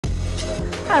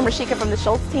I'm Rashika from the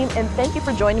Schultz team, and thank you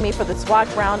for joining me for this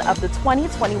walk-around of the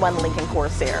 2021 Lincoln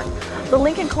Corsair. The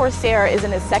Lincoln Corsair is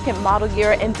in its second model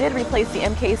year and did replace the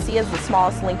MKC as the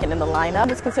smallest Lincoln in the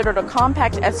lineup. It's considered a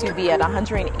compact SUV at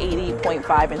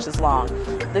 180.5 inches long.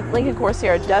 The Lincoln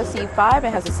Corsair does seat 5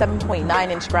 and has a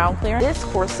 7.9-inch ground clearance. This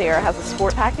Corsair has a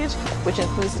sport package, which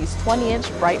includes these 20-inch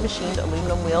bright machined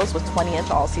aluminum wheels with 20-inch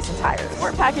all-season tires. The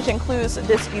sport package includes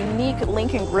this unique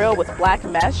Lincoln grille with black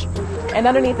mesh, and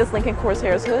underneath this Lincoln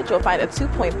Corsair's hood, you'll find a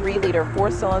 2.3-liter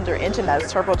four-cylinder engine that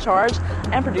is turbocharged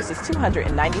and produces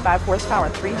 295 horsepower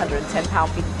and 310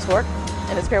 pound-feet of torque,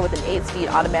 and is paired with an 8-speed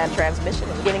automatic transmission,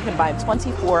 getting combined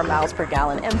 24 miles per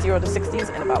gallon and 0 to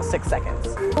 60s in about 6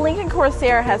 seconds. The Lincoln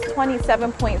Corsair has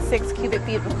 27.6 cubic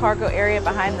feet of cargo area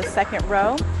behind the second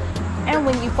row, and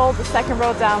when you fold the second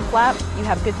row down flat, you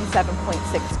have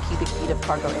 57.6 cubic feet of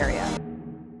cargo area.